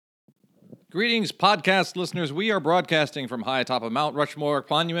Greetings, podcast listeners. We are broadcasting from high atop of Mount Rushmore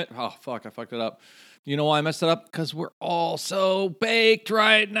Monument. Oh, fuck, I fucked it up. You know why I messed it up? Because we're all so baked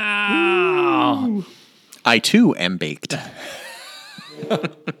right now. Ooh. I, too, am baked.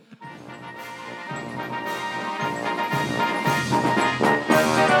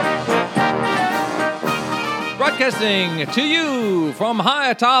 Broadcasting to you from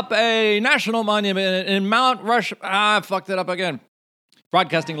high atop a national monument in Mount Rush. I fucked it up again.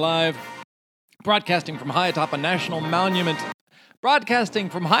 Broadcasting live. Broadcasting from high atop a national monument.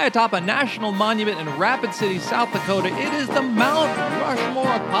 Broadcasting from high atop a national monument in Rapid City, South Dakota. It is the Mount Rushmore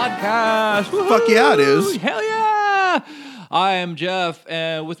podcast. Woo-hoo! Fuck yeah, it is. Hell yeah. I am Jeff,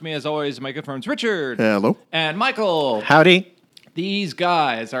 and with me as always, my good friends Richard. Hello. And Michael. Howdy. These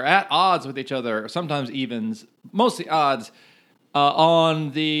guys are at odds with each other, sometimes evens, mostly odds,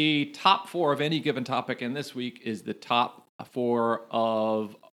 on the top four of any given topic. And this week is the top four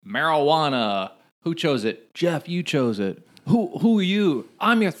of marijuana. Who chose it? Jeff, you chose it. Who are you?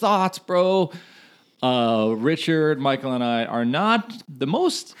 I'm your thoughts, bro. Richard, Michael, and I are not the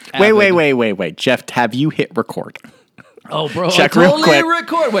most avid. Wait. Jeff, have you hit record? Oh, bro. Check I real totally quick.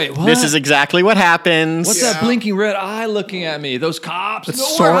 Record. Wait, what? This is exactly what happens. What's that blinking red eye looking at me? Those cops. It's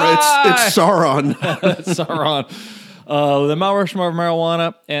It's Sauron. Sauron. The Mount Rushmore of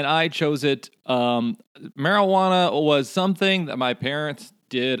marijuana, and I chose it. Marijuana was something that my parents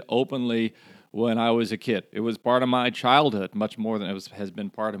did openly when I was a kid. It was part of my childhood, much more than it has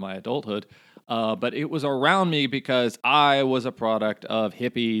been part of my adulthood. But it was around me because I was a product of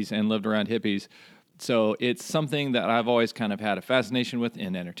hippies and lived around hippies. So it's something that I've always kind of had a fascination with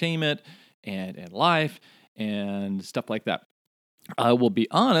in entertainment and in life and stuff like that. I will be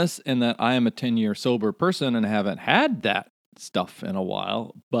honest in that I am a 10-year sober person and haven't had that stuff in a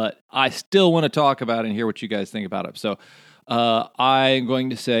while, but I still want to talk about it and hear what you guys think about it. So I'm going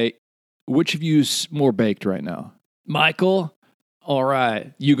to say, which of you is more baked right now? Michael? All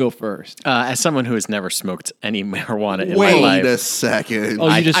right, you go first. As someone who has never smoked any marijuana in my Wait life, a second. Oh,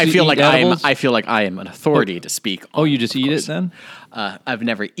 you just I feel eat like edibles? I feel like I am an authority to speak. Oh, on, you just of eat course. it then? I've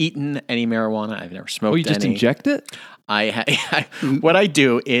never eaten any marijuana. I've never smoked Oh, you just any. inject it? What I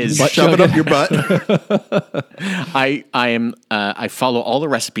do is Shove it up your butt. I follow all the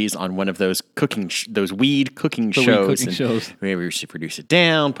recipes on one of those those weed cooking shows. Maybe we should reduce it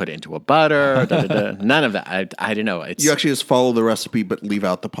down, put it into a butter. None of that. I don't know. You actually just follow the recipe, but leave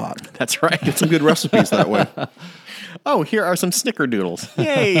out the pot. That's right. Get some good recipes that way. Oh, here are some snickerdoodles.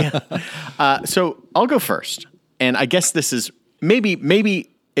 Yay. So I'll go first. And I guess this is maybe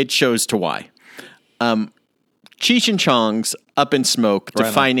it shows to why. Cheech and Chong's Up in Smoke, Right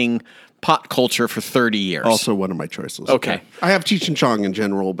defining pot culture for 30 years. Also one of my choices. Okay. I have Cheech and Chong in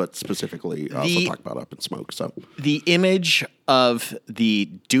general, but specifically I also The- talk about Up in Smoke. So The image of the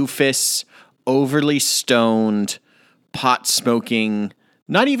doofus, overly stoned, pot smoking,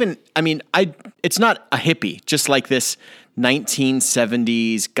 it's not a hippie, just like this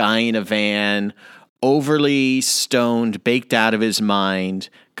 1970s guy in a van, overly stoned, baked out of his mind.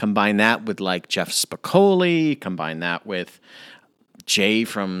 Combine that with like Jeff Spicoli, combine that with Jay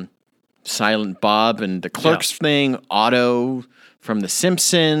from Silent Bob and the Clerks thing, Otto from The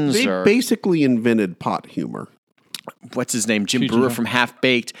Simpsons, they or basically invented pot humor. what's his name? Jim Cheech Brewer and from Half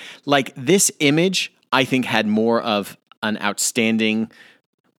Baked. Like this image, I think had more of an outstanding,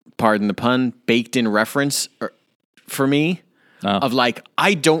 pardon the pun, baked in reference for me. Of like,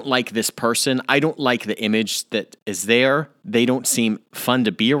 I don't like this person. I don't like the image that is there. They don't seem fun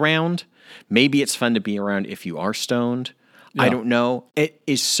to be around. Maybe it's fun to be around if you are stoned. I don't know. It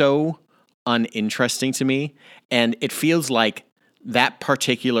is so uninteresting to me. And it feels like that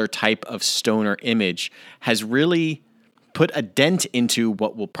particular type of stoner image has really put a dent into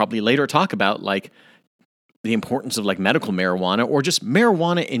what we'll probably later talk about, like the importance of like medical marijuana or just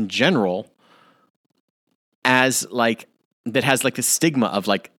marijuana in general as like, that has like the stigma of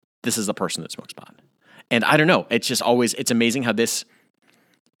like, this is the person that smokes pot. And I don't know. It's just always, it's amazing how this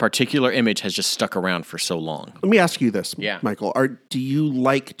particular image has just stuck around for so long. Let me ask you this, Yeah. Michael. Do you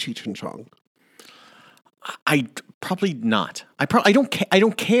like Cheech and Chong? I probably not. I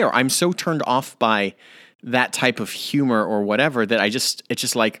don't care. I'm so turned off by that type of humor or whatever that it's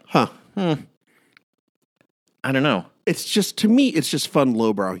just like, I don't know. It's just, to me, it's just fun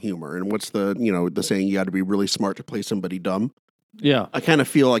lowbrow humor. And what's the saying, you got to be really smart to play somebody dumb? Yeah. I kind of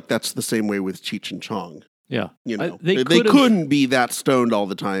feel like that's the same way with Cheech and Chong. Yeah. You know, They they could've- couldn't be that stoned all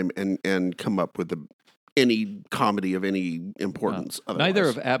the time and come up with any comedy of any importance. Neither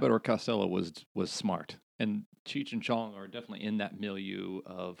otherwise. of Abbott or Costello was smart, and Cheech and Chong are definitely in that milieu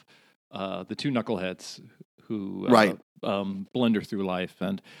of the two knuckleheads who Right. blunder through life.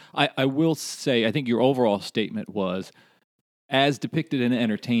 And I will say, I think your overall statement was, as depicted in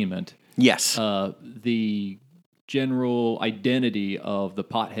entertainment, Yes. the general identity of the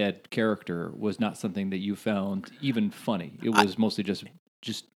pothead character was not something that you found even funny. It was mostly just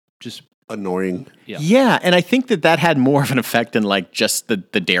Annoying. Yeah, and I think that had more of an effect than like just the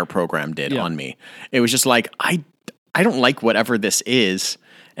Dare program did on me. It was just like I don't like whatever this is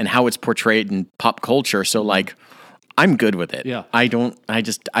and how it's portrayed in pop culture. So like I'm good with it. Yeah. I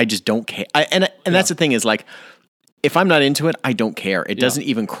just don't care. And that's the thing is like if I'm not into it, I don't care. It doesn't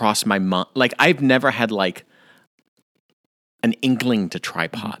even cross my mind. Like I've never had like an inkling to try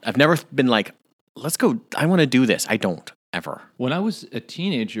pot. I've never been like, let's go. I want to do this. I don't ever. When I was a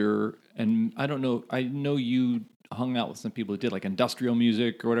teenager, and I don't know, I know you hung out with some people who did like industrial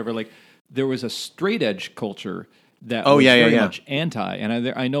music or whatever. Like there was a straight edge culture that was very much anti, and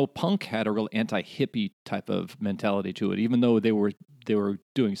I know punk had a real anti-hippie type of mentality to it, even though they were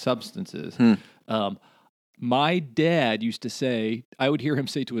doing substances. My dad used to say, I would hear him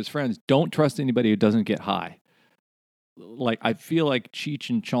say to his friends, "Don't trust anybody who doesn't get high." Like I feel like Cheech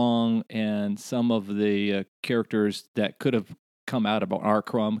and Chong and some of the characters that could have come out of an R.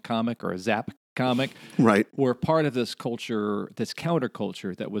 Crumb comic or a Zap comic, Right. were part of this culture, this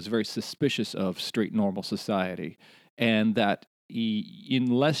counterculture that was very suspicious of straight normal society, and that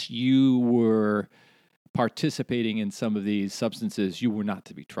unless you were participating in some of these substances, you were not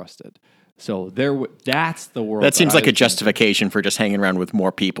to be trusted. So that's the world. That seems like a justification for just hanging around with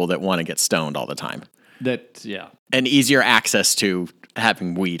more people that want to get stoned all the time. And easier access to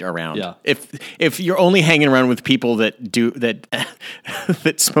having weed around. Yeah. If you're only hanging around with people that do that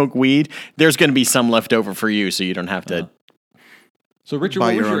that smoke weed, there's going to be some left over for you, so you don't have to. So Richard,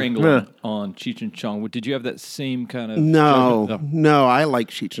 what was your angle on Cheech and Chong? Did you have that same kind of? No, I like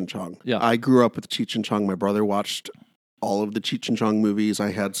Cheech and Chong. Yeah. I grew up with Cheech and Chong. My brother watched all of the Cheech and Chong movies.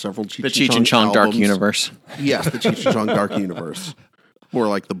 I had several The Cheech and Chong albums. Dark Universe. Yes, the Cheech and Chong Dark Universe. More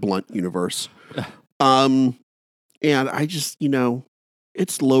like the Blunt Universe. And I just,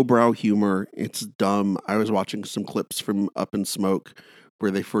 it's lowbrow humor. It's dumb. I was watching some clips from Up in Smoke where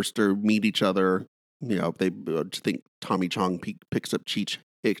they first meet each other. They think Tommy Chong picks up Cheech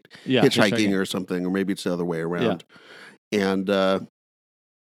hitchhiking or something, or maybe it's the other way around. Yeah. And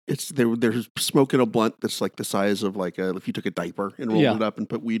they're smoking a blunt that's like the size of like if you took a diaper and rolled it up and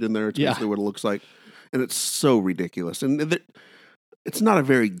put weed in there. It's basically what it looks like, and it's so ridiculous. And it's not a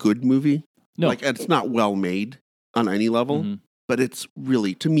very good movie. No, it's not well made on any level. But it's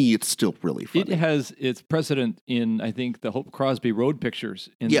really, to me, it's still really funny. It has its precedent in, I think, the Hope Crosby Road Pictures.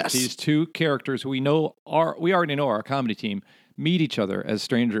 In that these two characters who we already know our comedy team meet each other as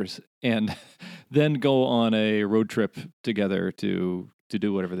strangers and then go on a road trip together to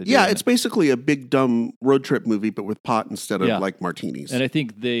do whatever they do. Yeah, it's basically a big dumb road trip movie, but with pot instead of like martinis. And I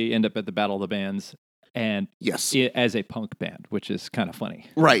think they end up at the Battle of the Bands, and as a punk band, which is kind of funny.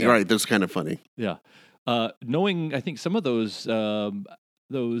 Right. That's kind of funny. Yeah. Knowing, I think some of those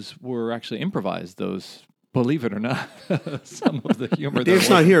were actually improvised. Those, believe it or not, some of the humor. Dave's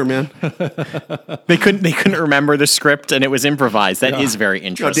not here, man. They couldn't remember the script, and it was improvised. That is very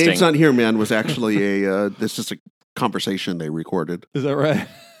interesting. Dave's not here, man. Was actually it's just a conversation they recorded. Is that right?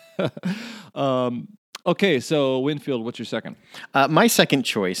 Okay, so Winfield, what's your second? My second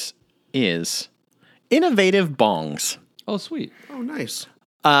choice is innovative bongs. Oh, sweet. Oh, nice.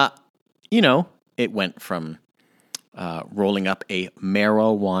 It went from rolling up a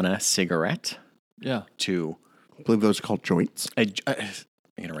marijuana cigarette to... I believe those are called joints. I'm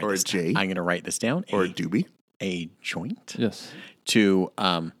going to write this down. Or a doobie. A joint. Yes. To,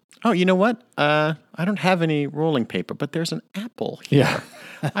 you know what? I don't have any rolling paper, but there's an apple here.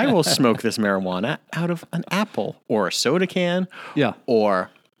 Yeah. I will smoke this marijuana out of an apple or a soda can. Yeah. Or,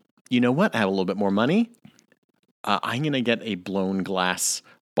 you know what? I have a little bit more money. I'm going to get a blown glass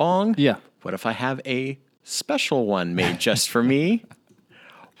bong. Yeah. What if I have a special one made just for me?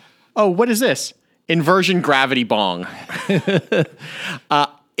 Oh, what is this? Inversion gravity bong.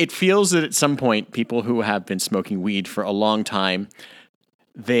 It feels that at some point, people who have been smoking weed for a long time,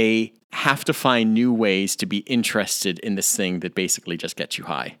 they have to find new ways to be interested in this thing that basically just gets you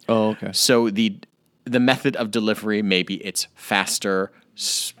high. Oh, okay. So the method of delivery, maybe it's faster,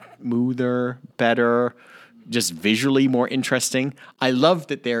 smoother, better, just visually more interesting. I love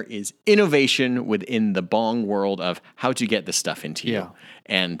that there is innovation within the bong world of how to get this stuff into you.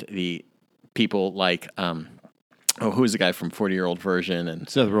 And the people like, who's the guy from 40-Year-Old Version? And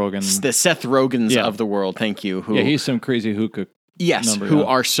Seth Rogen. The Seth Rogans of the world, thank you. He's some crazy hookah. Yes, who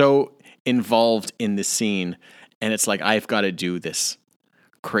are so involved in this scene. And it's like, I've got to do this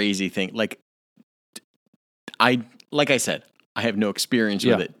crazy thing. Like I said, I have no experience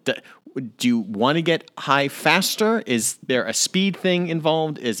with it. Do you want to get high faster? Is there a speed thing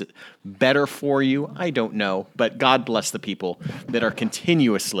involved? Is it better for you? I don't know. But God bless the people that are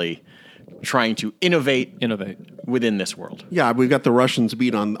continuously trying to innovate within this world. Yeah, we've got the Russians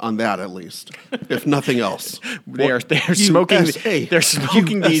beat on that at least, if nothing else. They're smoking. They're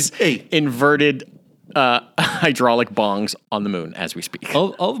smoking these inverted hydraulic bongs on the moon as we speak.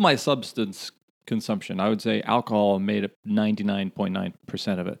 Of my substance consumption, I would say alcohol made up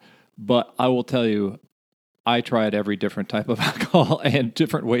 99.9% of it. But I will tell you, I tried every different type of alcohol and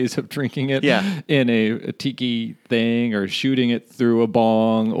different ways of drinking it. Yeah. In a tiki thing, or shooting it through a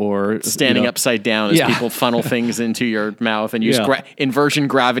bong, or standing upside down as people funnel things into your mouth and use inversion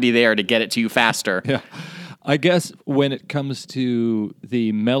gravity there to get it to you faster. Yeah. I guess when it comes to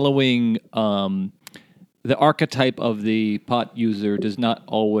the mellowing, the archetype of the pot user does not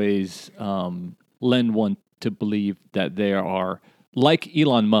always lend one to believe that they are like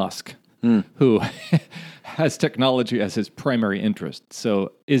Elon Musk, who has technology as his primary interest.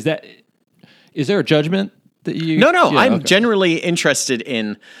 So is there a judgment that you... No, I'm generally interested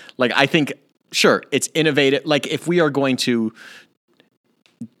in, like, I think, sure, it's innovative. Like, if we are going to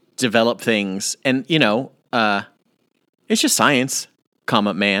develop things, and, it's just science,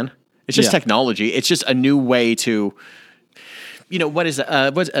 man. It's just technology. It's just a new way to... what is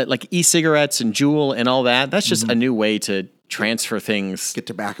like e-cigarettes and Juul and all that? That's just a new way to transfer things. Get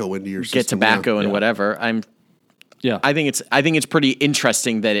tobacco into your system. Get tobacco and whatever. I think it's pretty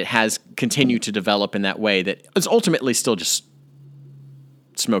interesting that it has continued to develop in that way. That it's ultimately still just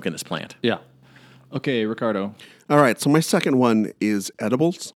smoke in this plant. Yeah. Okay, Ricardo. All right. So my second one is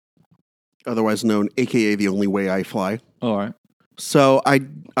edibles, otherwise known, AKA the only way I fly. All right. So I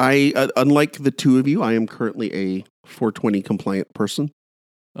unlike the two of you, I am currently a 420 compliant person.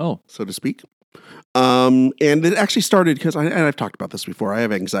 Oh, so to speak. And it actually started because I've talked about this before. I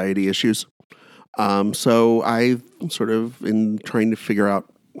have anxiety issues. So I sort of in trying to figure out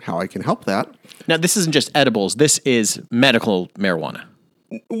how I can help that. Now, this isn't just edibles. This is medical marijuana.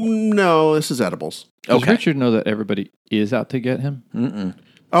 No, this is edibles. Does Richard know that everybody is out to get him? Mm-mm.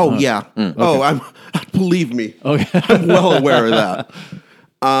 Oh, yeah. Okay. Oh, believe me. Okay. I'm well aware of that.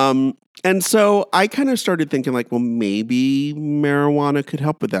 And so I kind of started thinking like, well, maybe marijuana could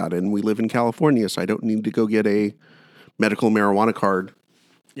help with that. And we live in California, so I don't need to go get a medical marijuana card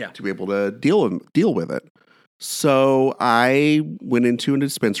to be able to deal with it. So I went into a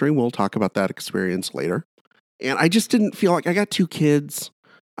dispensary, and we'll talk about that experience later. And I just didn't feel like I got two kids.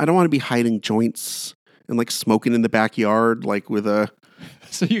 I don't want to be hiding joints and like smoking in the backyard, like with a...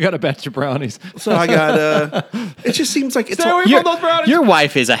 So you got a batch of brownies. So I got it just seems like it's... Stay away from those brownies! Your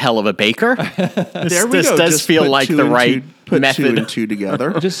wife is a hell of a baker. There we this go. does just feel like the right method. 2 and 2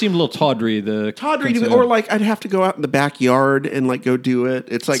 together. It just seemed a little tawdry. Or like I'd have to go out in the backyard and like go do it.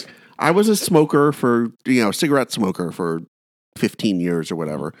 It's like I was a smoker for, cigarette smoker for 15 years or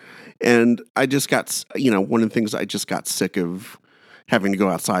whatever. And I just got, one of the things I just got sick of having to go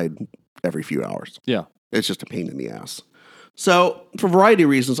outside every few hours. Yeah. It's just a pain in the ass. So, for a variety of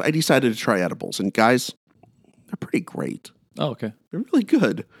reasons, I decided to try edibles. And guys, they're pretty great. Oh, okay. They're really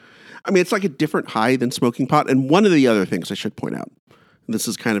good. I mean, it's like a different high than smoking pot. And one of the other things I should point out, and this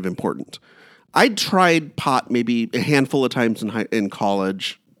is kind of important. I tried pot maybe a handful of times in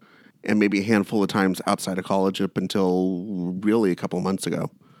college and maybe a handful of times outside of college up until really a couple of months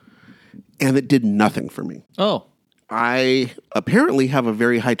ago. And it did nothing for me. Oh. I apparently have a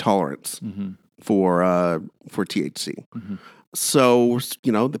very high tolerance for THC. Mm-hmm. So,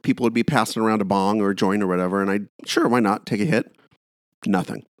 the people would be passing around a bong or a joint or whatever, and sure, why not? Take a hit.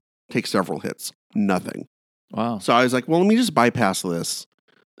 Nothing. Take several hits. Nothing. Wow. So I was like, well, let me just bypass this.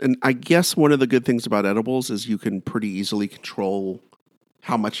 And I guess one of the good things about edibles is you can pretty easily control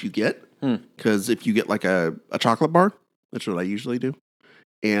how much you get. Because if you get like a chocolate bar, that's what I usually do.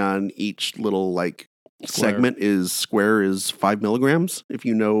 And each little segment is 5 milligrams. If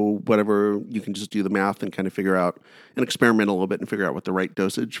you know whatever, you can just do the math and kind of figure out and experiment a little bit and figure out what the right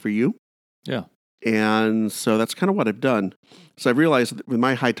dosage for you. Yeah. And so that's kind of what I've done. So I've realized that with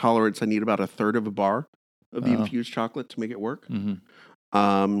my high tolerance, I need about a third of a bar of the infused chocolate to make it work. Mm-hmm.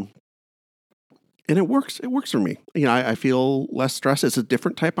 And it works. It works for me. I feel less stress. It's a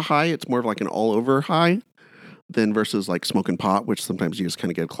different type of high. It's more of like an all over high than versus like smoking pot, which sometimes you just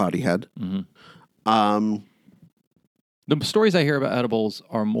kind of get a cloudy head. Mm-hmm. The stories I hear about edibles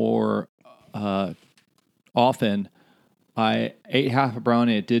are more often, I ate half a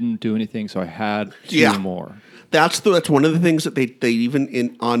brownie, it didn't do anything, so I had two more. That's one of the things that they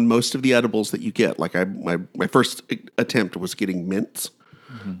even on most of the edibles that you get. Like my first attempt was getting mints,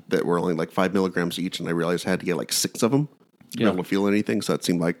 that were only like 5 milligrams each, and I realized I had to get like 6 of them to be able to feel anything. So that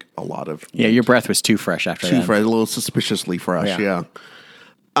seemed like a lot of your breath was too fresh after that. too fresh, a little suspiciously fresh. Yeah.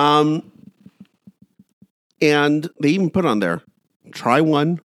 And they even put on there, try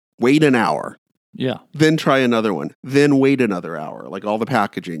one, wait an hour. Yeah. Then try another one. Then wait another hour. Like all the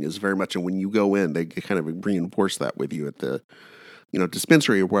packaging is very much, and when you go in, they kind of reinforce that with you at the,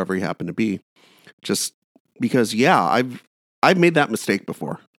 dispensary or wherever you happen to be. Just because, I've made that mistake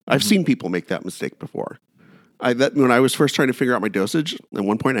before. I've seen people make that mistake before. When I was first trying to figure out my dosage, at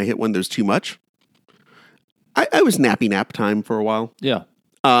one point I hit one that was too much. I was nappy nap time for a while. Yeah.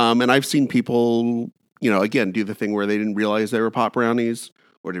 And I've seen people, again, do the thing where they didn't realize they were pot brownies,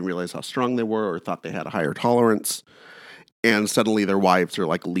 or didn't realize how strong they were, or thought they had a higher tolerance. And suddenly their wives are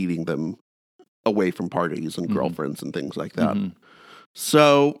like leading them away from parties and girlfriends and things like that.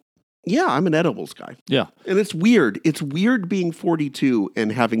 So, I'm an edibles guy. Yeah. And it's weird. It's weird being 42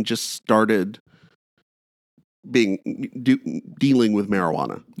 and having just started dealing with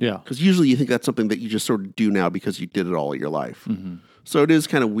marijuana. Yeah. Because usually you think that's something that you just sort of do now because you did it all your life. So it is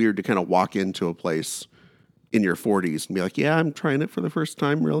kind of weird to kind of walk into a place in your 40s and be like, I'm trying it for the first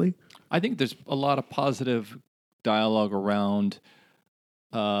time, really? I think there's a lot of positive dialogue around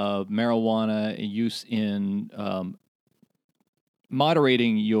marijuana use in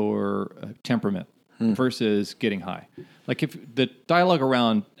moderating your temperament versus getting high. Like if the dialogue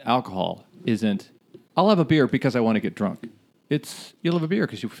around alcohol isn't, I'll have a beer because I want to get drunk. It's, you'll have a beer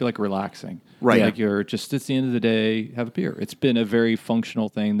because you feel like relaxing. Right. Like you're just, it's the end of the day, have a beer. It's been a very functional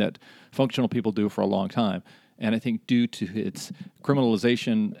thing that functional people do for a long time. And I think due to its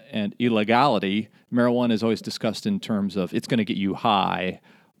criminalization and illegality, marijuana is always discussed in terms of it's going to get you high,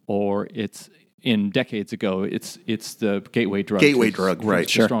 or it's, in decades ago, it's the gateway drug. Right.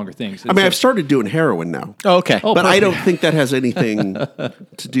 Sure. Stronger things. I mean, I've started doing heroin now. Oh, okay. But I don't think that has anything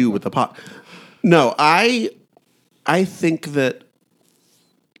to do with the pot. No, I think that,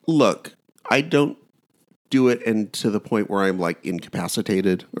 look, I don't do it and to the point where I'm like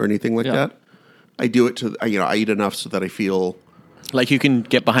incapacitated or anything like that. I do it to, I eat enough so that I feel like you can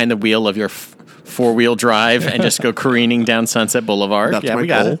get behind the wheel of your 4-wheel drive and just go careening down Sunset Boulevard. That's my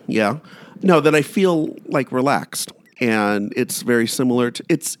goal. Yeah. No, that I feel like relaxed. And it's very similar to,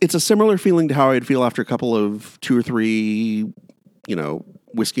 it's a similar feeling to how I'd feel after a couple of 2 or 3,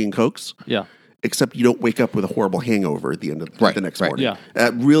 whiskey and Cokes. Yeah. Except you don't wake up with a horrible hangover at the end of the next morning. Yeah.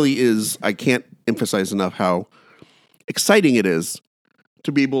 It really is, I can't emphasize enough how exciting it is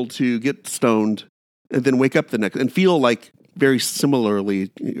to be able to get stoned and then wake up the next and feel like very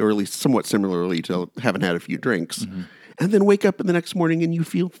similarly, or at least somewhat similarly to having had a few drinks, and then wake up in the next morning and you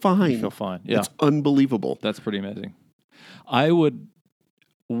feel fine. You feel fine. Yeah. It's unbelievable. That's pretty amazing.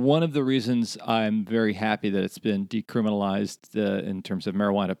 One of the reasons I'm very happy that it's been decriminalized in terms of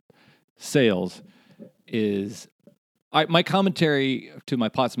marijuana sales is my commentary to my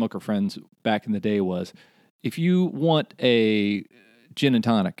pot smoker friends back in the day was, if you want a gin and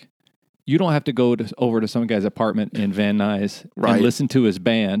tonic, you don't have to go over to some guy's apartment in Van Nuys and listen to his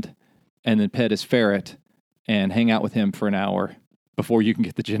band and then pet his ferret and hang out with him for an hour before you can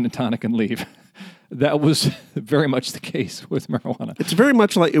get the gin and tonic and leave. That was very much the case with marijuana. It's very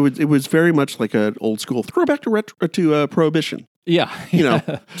much like it was very much like an old school throwback to Prohibition. Yeah.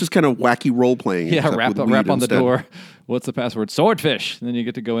 Just kind of wacky role playing. Yeah, rap on the door. What's the password? Swordfish. And then you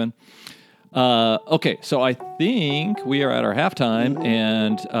get to go in. Okay, so I think we are at our halftime,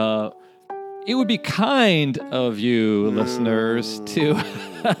 and it would be kind of you, listeners, to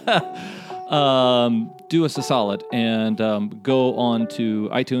do us a solid and go on to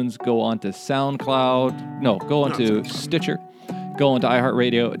iTunes, go on to SoundCloud. No, go on to Stitcher. Go on to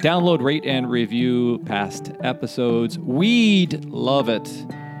iHeartRadio, download, rate, and review past episodes. We'd love it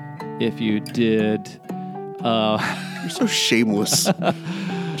if you did. You're so shameless,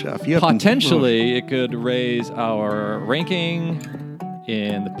 Jeff. Potentially, it could raise our ranking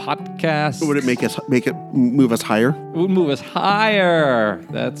in the podcast. Would it make it move us higher? It would move us higher.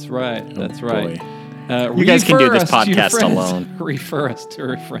 That's right. That's right. You guys can do this podcast alone. Refer us to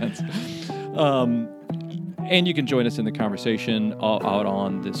your friends. And you can join us in the conversation out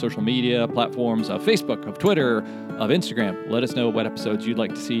on the social media platforms of Facebook, of Twitter, of Instagram. Let us know what episodes you'd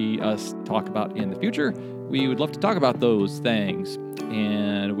like to see us talk about in the future. We would love to talk about those things.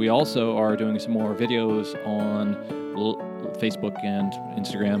 And we also are doing some more videos on Facebook and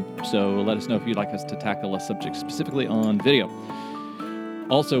Instagram. So let us know if you'd like us to tackle a subject specifically on video.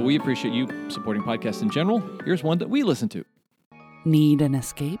 Also, we appreciate you supporting podcasts in general. Here's one that we listen to. Need an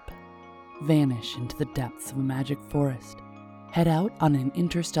escape? Vanish into the depths of a magic forest. Head out on an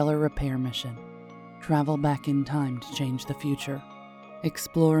interstellar repair mission. Travel back in time to change the future.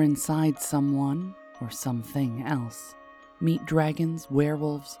 Explore inside someone or something else. Meet dragons,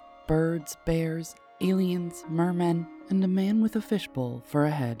 werewolves, birds, bears, aliens, mermen, and a man with a fishbowl for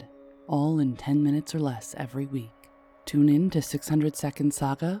a head, all in 10 minutes or less every week. Tune in to 600 Second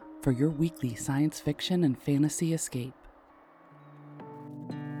Saga for your weekly science fiction and fantasy escape.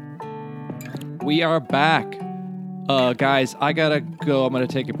 We are back. Guys, I gotta go. I'm gonna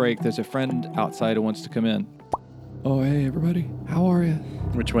take a break. There's a friend outside who wants to come in. Oh, hey, everybody. How are you?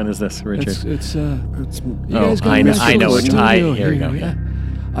 Which one is this, Richard? It's you guys I know it. Here we go. Yeah.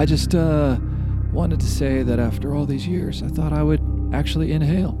 I just wanted to say that after all these years, I thought I would actually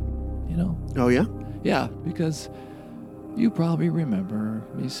inhale, you know? Oh, yeah? Yeah, because you probably remember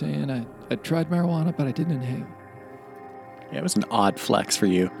me saying I tried marijuana, but I didn't inhale. Yeah, it was an odd flex for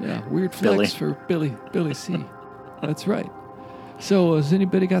you. Yeah, weird Billy. flex for Billy C. That's right. So, has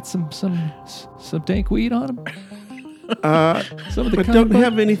anybody got some dank weed on them? Some of the But kind don't of-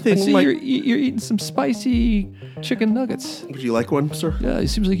 have anything I see like- you're eating some spicy chicken nuggets. Would you like one, sir? Yeah, it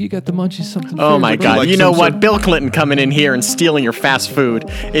seems like you got the munchies. Something. Oh my favorite. God! like You know some what? sort- Bill Clinton coming in here and stealing your fast food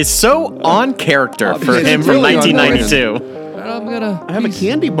is so on character for it's him from really on 1992. And I'm gonna. I have a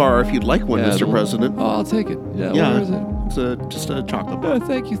candy bar if you'd like one, Mr. President. Oh, I'll take it. Yeah. Yeah. Where is it? It's just a chocolate bar.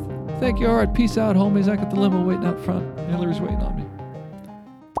 Thank you. All right, peace out, homies. I got the limo waiting out front. Hillary's waiting on me.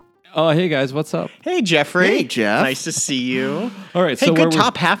 Oh, hey guys, what's up? Hey, Jeffrey. Hey, Jeff. Nice to see you. All right, Hey, so where good we-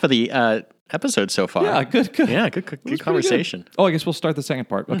 top half of the episode so far. Yeah, good. Yeah, good It was pretty conversation. good. Oh, I guess we'll start the second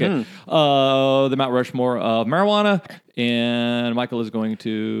part. Okay. Mm-hmm. The Mount Rushmore of marijuana, and Michael is going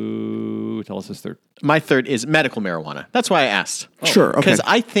to tell us his third. My third is medical marijuana. That's why I asked. Sure, okay. Because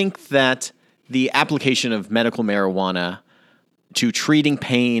I think that the application of medical marijuana to treating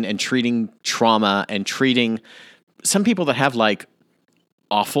pain and treating trauma and treating some people that have like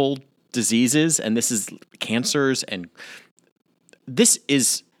awful diseases, and this is cancers, and this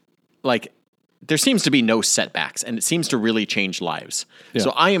is like, there seems to be no setbacks, and it seems to really change lives. Yeah.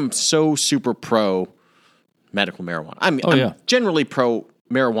 So I am so super pro medical marijuana. I'm yeah. generally pro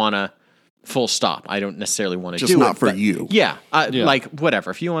marijuana, full stop. I don't necessarily want to Just do it. not for but you. Yeah, Yeah. like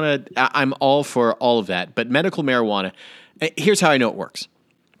whatever. If you want to, I'm all for all of that. But medical marijuana, here's how I know it works.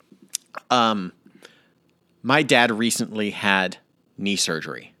 My dad recently had knee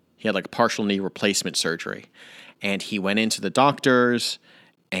surgery. He had like partial knee replacement surgery, and he went into the doctors,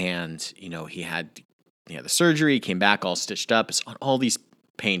 and he had the surgery. He came back all stitched up. It's on all these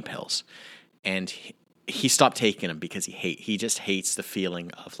pain pills, and he stopped taking them because he just hates the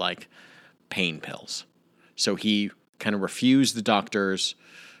feeling of like pain pills. So he kind of refused the doctors.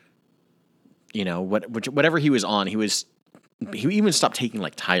 Whatever he was on, he even stopped taking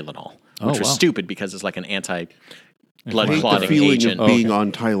like Tylenol, which was wow. stupid because it's like an anti-blood I hate the clotting feeling agent. of being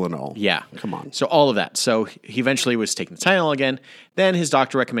on Tylenol. Yeah. Come on. So all of that. So he eventually was taking the Tylenol again. Then his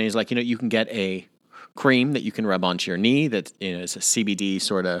doctor recommended, he's like, you can get a cream that you can rub onto your knee that is a CBD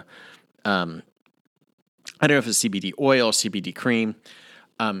sort of, I don't know if it's CBD oil or CBD cream.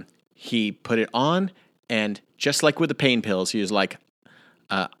 He put it on, and just like with the pain pills, he was like,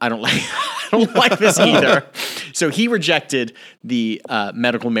 I don't like this either. So he rejected the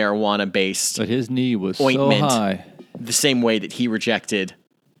medical marijuana based But his knee was ointment so high. the same way that he rejected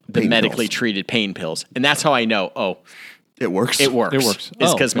the Pain medically pills. treated pain pills. And that's how I know, It works. it works. It works.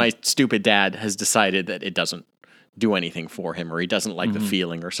 It's Oh, because okay. my stupid dad has decided that it doesn't do anything for him, or he doesn't like the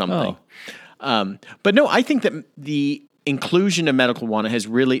feeling or something. But no, I think that the inclusion of medical marijuana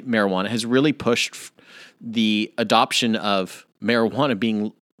has really pushed the adoption of marijuana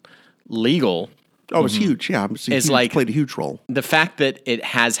being legal. Oh, it's huge. Yeah. It's like- played a huge role. The fact that it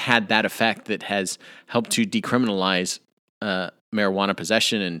has had that effect that has helped to decriminalize marijuana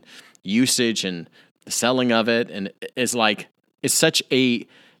possession and usage and the selling of it, and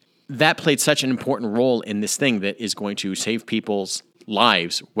that played such an important role in this thing that is going to save people's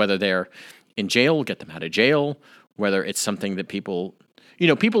lives, whether they're in jail, get them out of jail, whether it's something that people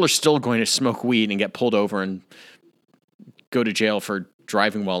are still going to smoke weed and get pulled over and go to jail for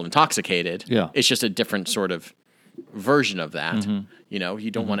driving while intoxicated. Yeah. It's just a different sort of version of that.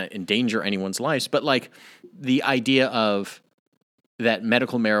 You don't want to endanger anyone's lives, but like the idea of that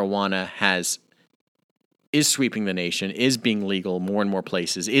medical marijuana is sweeping the nation, is being legal more and more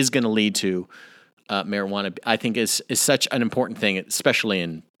places, is going to lead to marijuana, I think is such an important thing, especially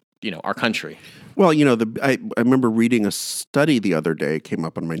in our country. Well, I remember reading a study the other day, came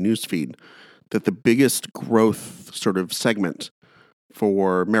up on my newsfeed, that the biggest growth sort of segment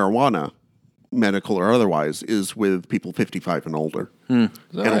for marijuana, medical or otherwise, is with people 55 and older. And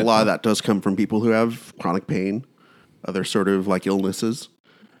a lot of that does come from people who have chronic pain, other sort of like illnesses.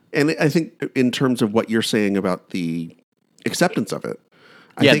 And I think in terms of what you're saying about the acceptance of it,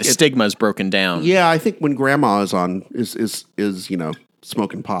 Yeah, the stigma's broken down. Yeah, I think when grandma is on is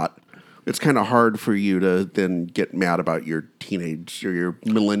smoking pot, it's kind of hard for you to then get mad about your teenage or your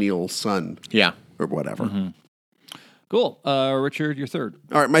millennial son. Yeah. Or whatever. Mm-hmm. Cool. Richard, your third.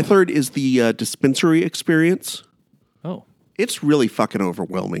 All right, my third is the dispensary experience. Oh. It's really fucking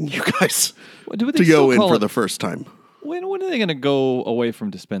overwhelming, you guys, Do they to go still in call for it- the first time. When are they going to go away from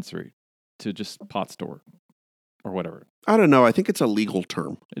dispensary to just pot store or whatever? I don't know. I think it's a legal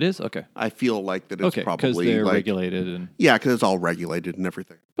term. It is? Okay. I feel like that it's Okay, because probably they're like, regulated. And yeah, because it's all regulated and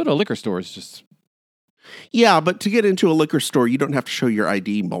everything. But a liquor store is just... Yeah, but to get into a liquor store, you don't have to show your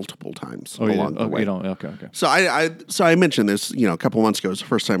ID multiple times along the way. You don't. Okay. So I mentioned this, a couple months ago. It was the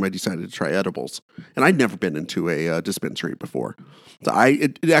first time I decided to try edibles, and I'd never been into a dispensary before. So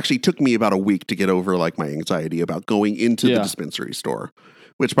it actually took me about a week to get over like my anxiety about going into the dispensary store.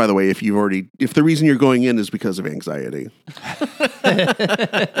 Which, by the way, if the reason you're going in is because of anxiety,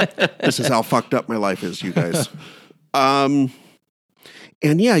 this is how fucked up my life is, you guys. And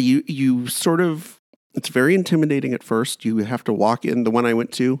yeah, you sort of. It's very intimidating at first. You have to walk in. The one I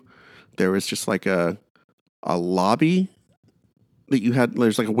went to, there was just like a lobby that you had.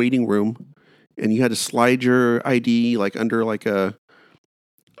 There's like a waiting room, and you had to slide your ID like under like a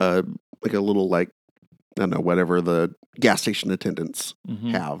little like I don't know whatever the gas station attendants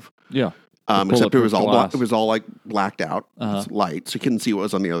have. Yeah. Except it was all glass. it was all like blacked out, It's light, so you couldn't see what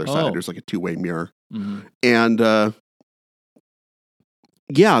was on the other side. There's like a two-way mirror, and.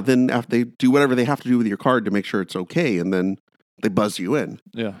 Yeah, then after they do whatever they have to do with your card to make sure it's okay, and then they buzz you in.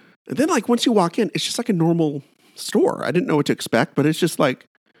 Yeah. And then, like, once you walk in, it's just like a normal store. I didn't know what to expect, but it's just like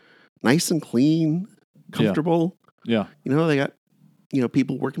nice and clean, comfortable. Yeah. They got,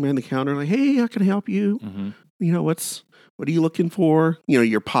 people working behind the counter like, hey, how can I help you? What are you looking for?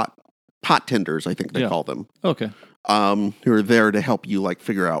 Your pot tenders, I think they call them. Okay. Who are there to help you, like,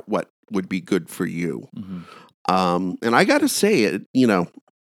 figure out what would be good for you. And I got to say it,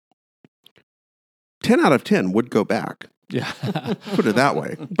 10 out of 10 would go back. Yeah. Put it that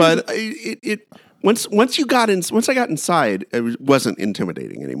way. But once I got inside, it wasn't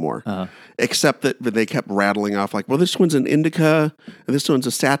intimidating anymore. Except that they kept rattling off like, well, this one's an indica, and this one's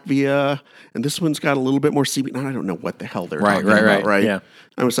a sativa, and this one's got a little bit more CBD. I don't know what the hell they're talking about, right? Yeah.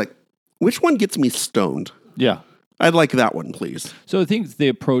 I was like, which one gets me stoned? Yeah. I'd like that one, please. So I think the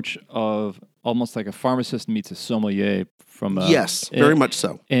approach of almost like a pharmacist meets a sommelier from yes, very much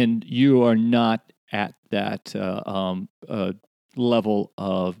so. And you are not at that level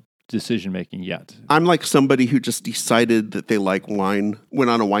of decision making yet. I'm like somebody who just decided that they like wine, went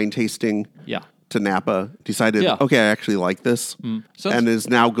on a wine tasting to Napa, decided, okay, I actually like this, and is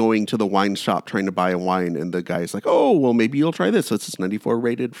now going to the wine shop trying to buy a wine, and the guy's like, oh, well, maybe you'll try this. So it's 94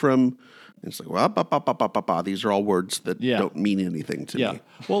 rated from... And it's like, well, these are all words that don't mean anything to me.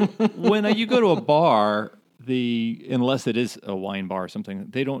 Well, when you go to a bar, unless it is a wine bar or something,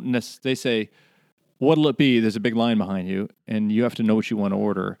 they say, what'll it be? There's a big line behind you, and you have to know what you want to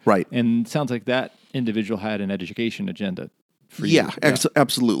order. Right. And it sounds like that individual had an education agenda for you.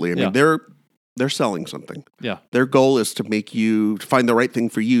 Absolutely. I mean, they're selling something. Yeah. Their goal is to make you find the right thing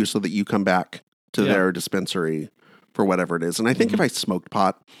for you so that you come back to their dispensary for whatever it is. And I think if I smoked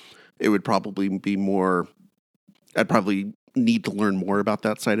pot, it would probably be more, I'd probably need to learn more about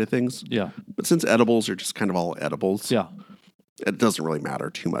that side of things. Yeah. But since edibles are just kind of all edibles, yeah, it doesn't really matter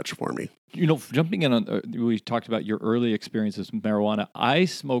too much for me. Jumping in on, we talked about your early experiences with marijuana. I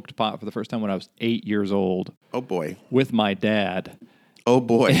smoked pot for the first time when I was 8 years old. Oh, boy. With my dad. Oh,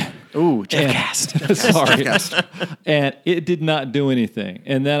 boy. Ooh, Jeffcast. Sorry. And it did not do anything.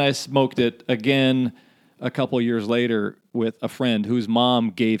 And then I smoked it again a couple of years later with a friend whose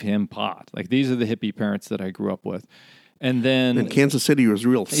mom gave him pot. Like, these are the hippie parents that I grew up with. And then... And Kansas City was a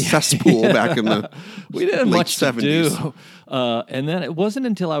real cesspool back in the we didn't late much 70s. To do. And then it wasn't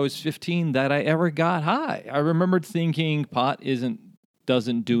until I was 15 that I ever got high. I remembered thinking pot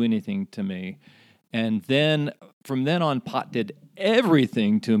doesn't do anything to me. And then from then on, pot did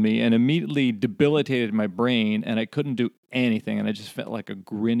everything to me and immediately debilitated my brain, and I couldn't do anything. And I just felt like a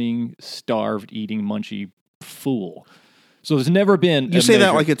grinning, starved, eating, munchy fool. So there's never been... You say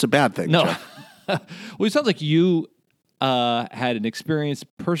that like it's a bad thing. No. Well, it sounds like you had an experience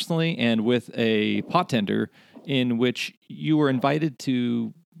personally and with a pot tender in which you were invited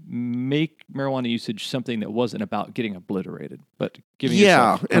to make marijuana usage something that wasn't about getting obliterated, but giving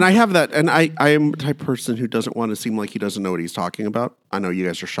yourself... and I have that, and I am the type of person who doesn't want to seem like he doesn't know what he's talking about. I know you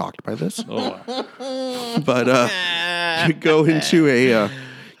guys are shocked by this. But you go into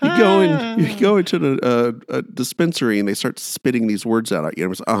a dispensary and they start spitting these words out at you.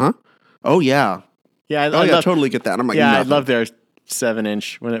 And it's, oh yeah. Yeah, I totally get that. And I'm like, yeah, nothing. I love their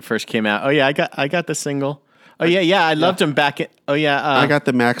 7-inch when it first came out. Oh yeah, I got the single. Oh yeah, I loved him back at. Oh yeah, I got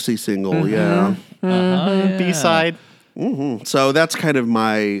the maxi single. Yeah. B-side. So that's kind of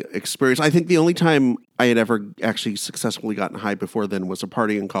my experience. I think the only time I had ever actually successfully gotten high before then was a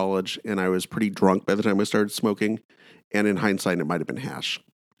party in college, and I was pretty drunk by the time I started smoking. And in hindsight, it might have been hash.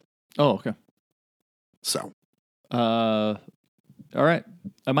 Oh, okay. So, all right.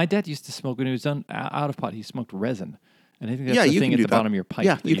 My dad used to smoke when he was done out of pot. He smoked resin, and I think that's the thing at the bottom of your pipe.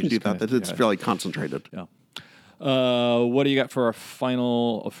 Yeah, you can do that. It's fairly concentrated. Yeah. What do you got for our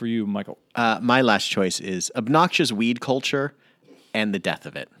final for you, Michael? My last choice is obnoxious weed culture and the death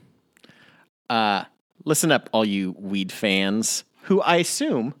of it. Listen up, all you weed fans, who I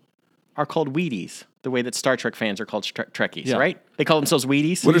assume are called Wheaties, the way that Star Trek fans are called Trekkies, right? They call themselves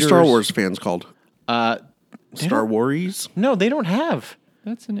Wheaties. What are Star Wars fans called? Star Waries? No, they don't have.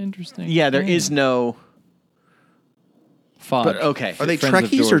 That's an interesting. Yeah, there is no. Fudge. But okay. Are they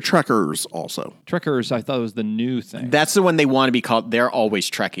Trekkies or Trekkers also? Trekkers, I thought was the new thing. That's the one they want to be called. They're always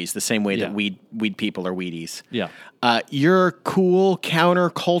Trekkies, the same way that weed people are Wheaties. Yeah. Your cool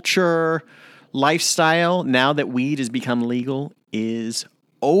counterculture lifestyle, now that weed has become legal, is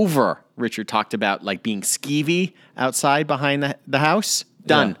over. Richard talked about like being skeevy outside behind the house.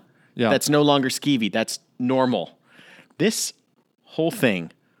 Done. Yeah. That's no longer skeevy. That's normal. This whole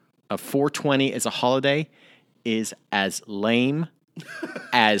thing of 420 as a holiday is as lame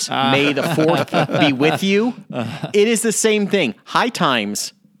as May the 4th be with you. It is the same thing. High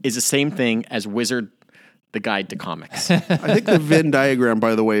Times is the same thing as Wizard, the Guide to Comics. I think the Venn diagram,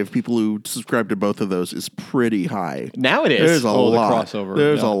 by the way, of people who subscribe to both of those is pretty high. Now it is. There's a lot. The crossover.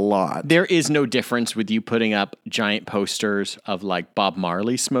 There's a lot. There is no difference with you putting up giant posters of like Bob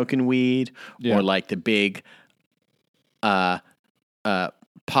Marley smoking weed or like the big pot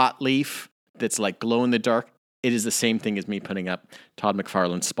leaf that's like glow in the dark. It is the same thing as me putting up Todd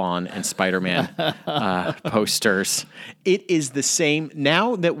McFarlane's Spawn and Spider-Man posters. It is the same.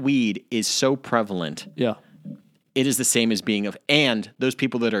 Now that weed is so prevalent, it is the same as being and those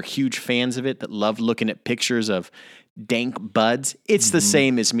people that are huge fans of it, that love looking at pictures of dank buds, it's the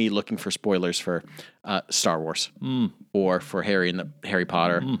same as me looking for spoilers for Star Wars or for Harry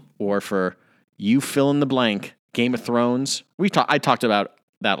Potter or for you fill in the blank, Game of Thrones. I talked about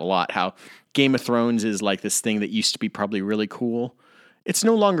that a lot, how Game of Thrones is like this thing that used to be probably really cool. It's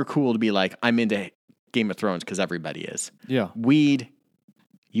no longer cool to be like, I'm into Game of Thrones because everybody is. Yeah. Weed,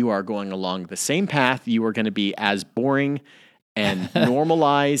 you are going along the same path. You are going to be as boring and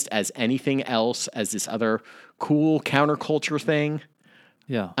normalized as anything else, as this other cool counterculture thing.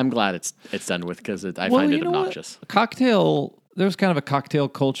 Yeah. I'm glad it's done with because I find it obnoxious. There's kind of a cocktail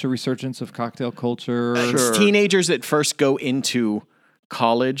culture, resurgence of cocktail culture. It's teenagers that first go into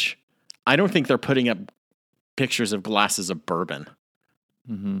college. I don't think they're putting up pictures of glasses of bourbon.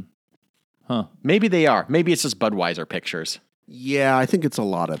 Mm-hmm. Huh. Maybe they are. Maybe it's just Budweiser pictures. Yeah, I think it's a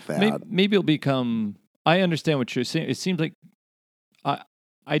lot of that. Maybe it'll become... I understand what you're saying. It seems like...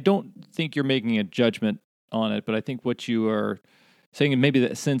 I don't think you're making a judgment on it, but I think what you are saying, and maybe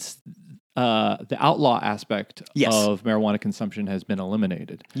that since the outlaw aspect of marijuana consumption has been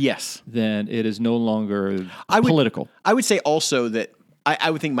eliminated, then it is no longer political. I would say also that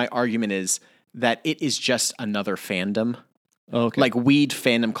I would think my argument is that it is just another fandom. Okay. Like weed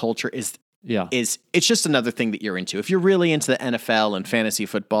fandom culture is it's just another thing that you're into. If you're really into the NFL and fantasy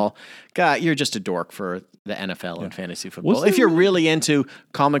football, God, you're just a dork for the NFL and fantasy football. If you're really into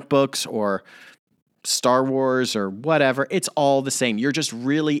comic books or Star Wars or whatever, it's all the same. You're just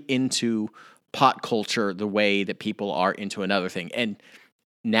really into pot culture the way that people are into another thing. And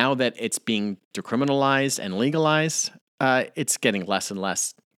now that it's being decriminalized and legalized, it's getting less and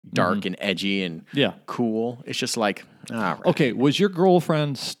less dark and edgy and cool. It's just like, all right. Okay, was your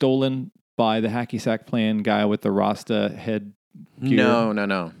girlfriend stolen by the hacky sack playing guy with the Rasta head gear?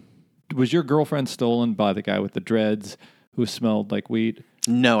 No. Was your girlfriend stolen by the guy with the dreads who smelled like weed?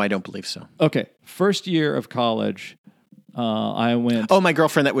 No, I don't believe so. Okay, first year of college, I went... Oh, my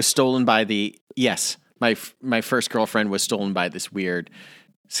girlfriend that was stolen by my first girlfriend was stolen by this weird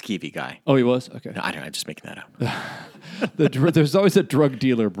skeevy guy. Oh, he was? Okay. No, I don't know. I'm just making that up. There's always a drug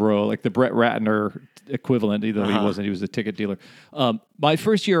dealer, bro, like the Brett Ratner equivalent, even though he wasn't. He was a ticket dealer. My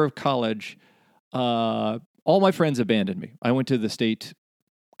first year of college, all my friends abandoned me. I went to the state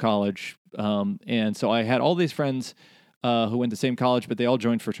college, and so I had all these friends who went to the same college, but they all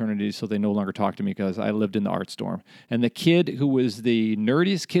joined fraternities, so they no longer talked to me because I lived in the arts dorm. And the kid who was the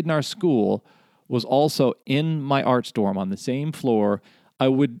nerdiest kid in our school was also in my arts dorm on the same floor.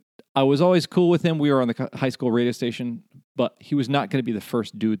 I was always cool with him. We were on the high school radio station, but he was not going to be the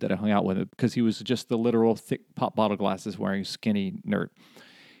first dude that I hung out with because he was just the literal thick pop bottle glasses wearing skinny nerd.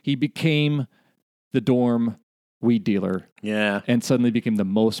 He became the dorm weed dealer. Yeah. And suddenly became the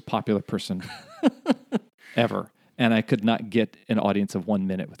most popular person ever. And I could not get an audience of 1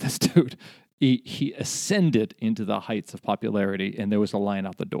 minute with this dude. He ascended into the heights of popularity, and there was a line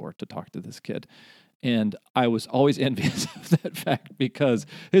out the door to talk to this kid. And I was always envious of that fact because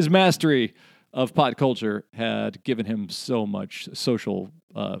his mastery of pot culture had given him so much social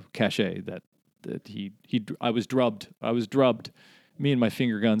cachet that I was drubbed. Me and my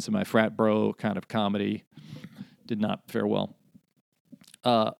finger guns and my frat bro kind of comedy did not fare well.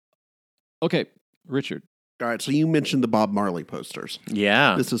 Okay, Richard. All right, so you mentioned the Bob Marley posters.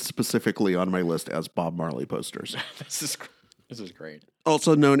 Yeah. This is specifically on my list as Bob Marley posters. This is great.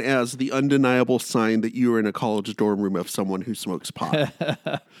 Also known as the undeniable sign that you are in a college dorm room of someone who smokes pot.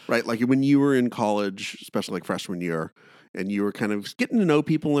 Right? Like when you were in college, especially like freshman year, and you were kind of getting to know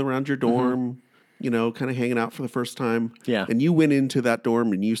people around your dorm, you know, kind of hanging out for the first time. Yeah. And you went into that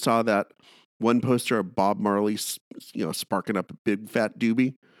dorm and you saw that one poster of Bob Marley, you know, sparking up a big fat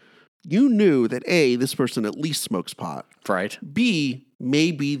doobie. You knew that A, this person at least smokes pot. Right. B,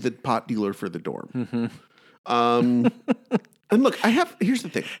 may be the pot dealer for the dorm. And look, here's the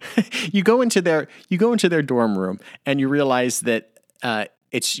thing. You go into their dorm room and you realize that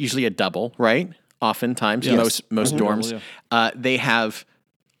it's usually a double, right? Oftentimes, Yes. most dorms, they have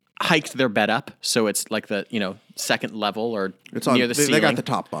hiked their bed up, so it's like the second level or It's near the ceiling. They got the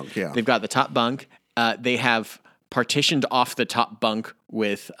top bunk, yeah. They've got the top bunk. They have partitioned off the top bunk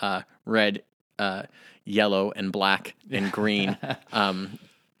with red, yellow, and black and green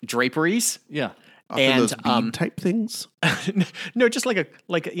draperies. Yeah. And those bead type things. No, just like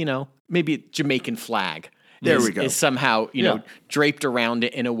maybe a Jamaican flag. There we go. Is somehow draped around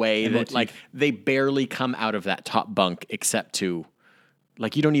it in a way that like they barely come out of that top bunk except to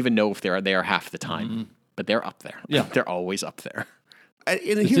like you don't even know if they're there half the time, but they're up there. Yeah, they're always up there.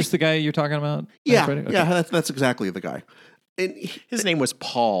 Is this the guy you're talking about? Yeah, Okay. yeah, that's exactly the guy. And His name was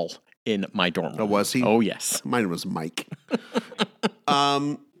Paul in my dorm room. Oh, was he? Oh, yes. Mine was Mike.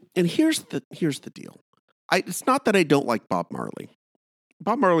 And here's the deal. It's not that I don't like Bob Marley.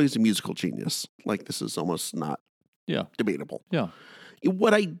 Bob Marley is a musical genius. Like, this is almost not debatable. Yeah.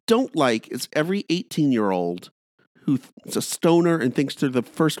 What I don't like is every 18-year-old who's a stoner and thinks they're the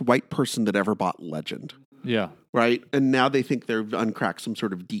first white person that ever bought Legend. Yeah. Right? And now they think they've uncracked some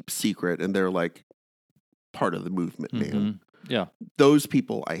sort of deep secret and they're like part of the movement, man. Yeah. Those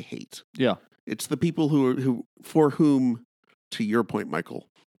people I hate. Yeah. It's the people for whom, to your point, Michael,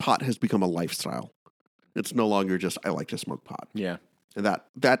 pot has become a lifestyle. It's no longer just, I like to smoke pot. Yeah. And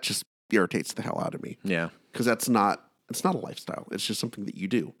that just irritates the hell out of me. Yeah. Because it's not a lifestyle. It's just something that you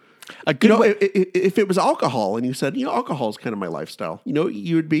do. A good way. If it was alcohol and you said, alcohol is kind of my lifestyle,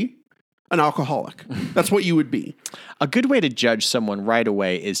 you would be an alcoholic. That's what you would be. A good way to judge someone right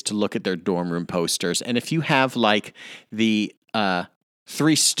away is to look at their dorm room posters. And if you have like the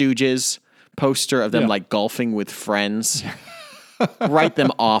Three Stooges poster of them like golfing with friends, write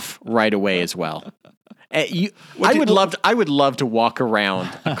them off right away as well. I would love to walk around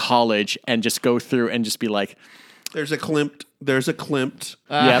a college and just go through and just be like, there's a Klimt. There's a Klimt.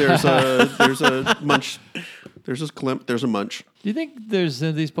 Yep. There's a Munch. There's a Klimt. There's a Munch. Do you think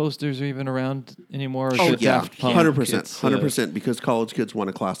these posters are even around anymore? Or Oh is it yeah, Daft Punk? 100%, 100%. Because college kids want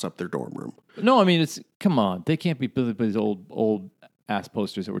to class up their dorm room. No, I mean come on. They can't be these old ass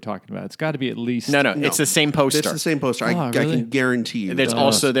posters that we're talking about. It's got to be at least no, it's the same poster. It's the same poster. I really? can guarantee you. There's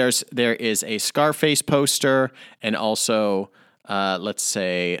also there is a Scarface poster and also let's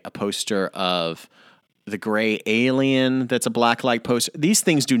say a poster of the Gray Alien. That's a blacklight poster. These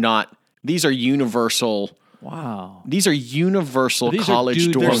things these are universal. Wow. These are universal These are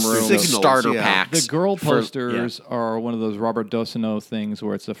college dorm room signals, starter yeah. packs. The girl posters are one of those Robert Dosino things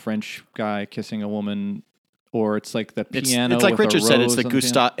where it's a French guy kissing a woman, or it's like the piano. It's like with Richard a said. It's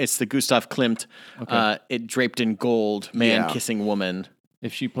rose the Gustav Klimt. It draped in gold, man kissing woman.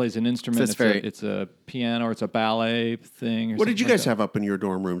 If she plays an instrument, it's a piano or it's a ballet thing. Or What did you something guys have up in your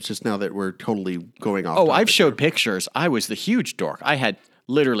dorm rooms? Just now that we're totally going off. Oh, topic I've showed pictures. I was the huge dork. I had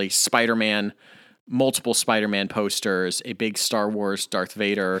literally Spider-Man, multiple Spider-Man posters, a big Star Wars Darth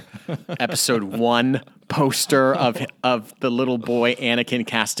Vader Episode 1 poster of the little boy Anakin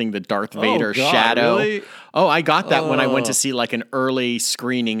casting the Darth Vader shadow. Really? Oh, I got that when I went to see like an early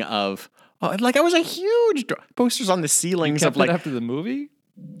screening of. I was a huge posters on the ceilings of like after the movie.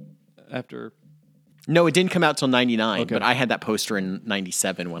 No, it didn't come out till 99, but I had that poster in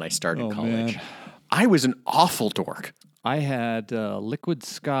 97 when I started college. Man. I was an awful dork. I had Liquid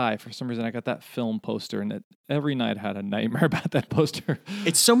Sky. For some reason, I got that film poster, and every night I had a nightmare about that poster.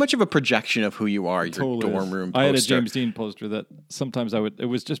 It's so much of a projection of who you are, your Totally dorm is. room poster. I had a James Dean poster that sometimes it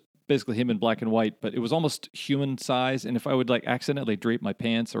was just basically him in black and white, but it was almost human size. And if I would like accidentally drape my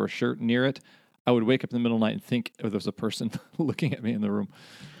pants or a shirt near it, I would wake up in the middle of the night and think, oh, there's a person looking at me in the room.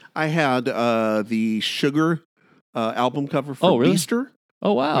 I had the Sugar album cover for really? Beaster.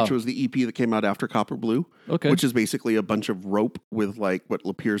 Oh, wow. Which was the EP that came out after Copper Blue. Okay. Which is basically a bunch of rope with like what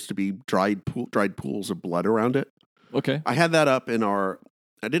appears to be dried pools of blood around it. Okay. I had that up I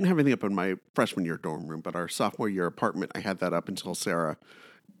didn't have anything up in my freshman year dorm room, but our sophomore year apartment, I had that up until Sarah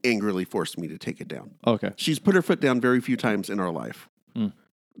angrily forced me to take it down. Okay. She's put her foot down very few times in our life.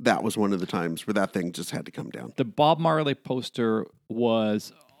 That was one of the times where that thing just had to come down. The Bob Marley poster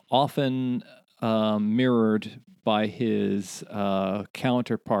was often mirrored by his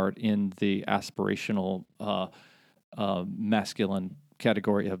counterpart in the aspirational masculine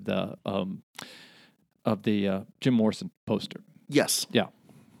category of the Jim Morrison poster. Yes. Yeah.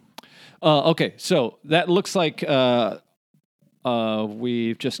 Okay, so that looks like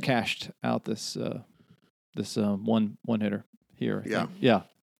we've just cashed out this one hitter here. Yeah. Yeah,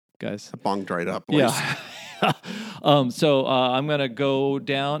 guys. The bong dried up, boys. Yeah. So I'm going to go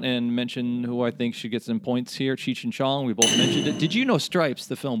down and mention who I think should get some points here. Cheech and Chong, we both mentioned it. Did you know Stripes,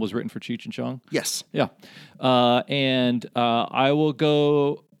 the film, was written for Cheech and Chong? Yes. Yeah. And I will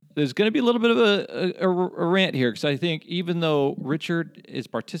go... There's going to be a little bit of a rant here, because I think even though Richard is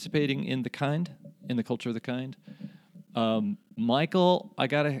participating in the culture of the kind, Michael, I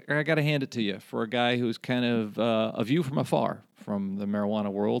gotta hand it to you for a guy who's kind of a view from afar from the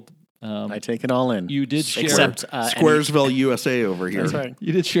marijuana world. I take it all in. You did share Except Squaresville, USA over here. That's right.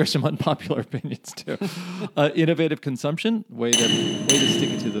 You did share some unpopular opinions too. Innovative consumption, way to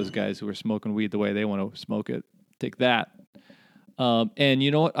stick it to those guys who are smoking weed the way they want to smoke it. Take that. And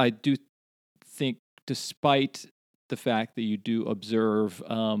you know what? I do think, despite the fact that you do observe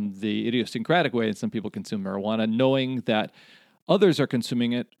the idiosyncratic way that some people consume marijuana, knowing that others are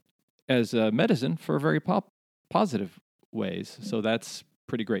consuming it as a medicine for very positive ways. So that's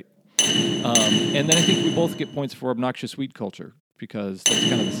pretty great. And then I think we both get points for obnoxious weed culture, because that's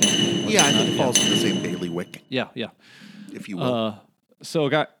kind of the same thing. Yeah, I think it falls in the same bailiwick, Yeah. if you will. So,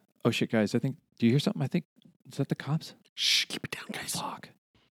 oh shit, guys, I think, do you hear something? I think, is that the cops? Shh, keep it down, guys. Fuck.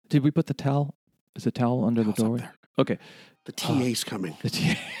 Did we put the towel? Is the towel under the Towel's up doorway? there. Okay. The TA's coming.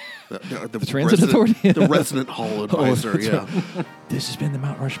 The The Transit resident- Authority? The resident hall advisor, that's yeah. right. This has been the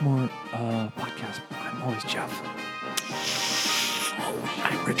Mount Rushmore podcast. I'm always Jeff.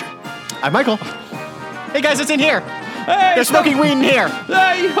 I'm Richard. I'm Michael. Hey guys, it's in here. Hey, They're smoking weed in here.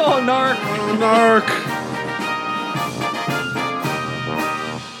 Hey, yo, narc. Narc.